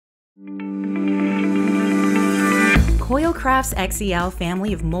Coilcraft's XEL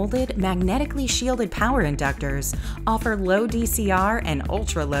family of molded, magnetically shielded power inductors offer low DCR and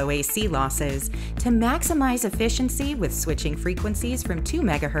ultra-low AC losses to maximize efficiency with switching frequencies from 2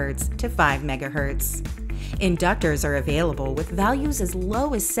 MHz to 5 MHz. Inductors are available with values as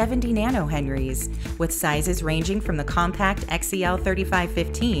low as 70 nanohenries, with sizes ranging from the compact XEL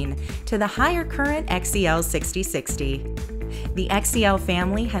 3515 to the higher current XEL 6060. The XEL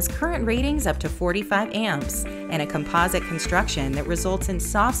family has current ratings up to 45 amps and a composite construction that results in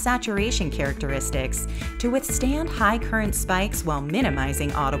soft saturation characteristics to withstand high current spikes while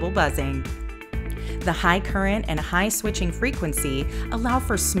minimizing audible buzzing. The high current and high switching frequency allow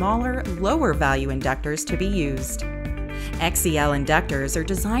for smaller, lower value inductors to be used. XEL inductors are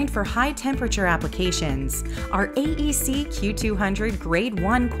designed for high temperature applications, are AEC-Q200 Grade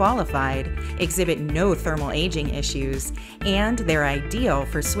 1 qualified, exhibit no thermal aging issues, and they're ideal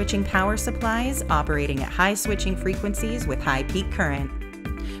for switching power supplies operating at high switching frequencies with high peak current.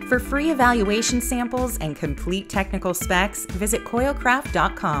 For free evaluation samples and complete technical specs, visit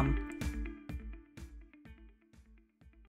coilcraft.com.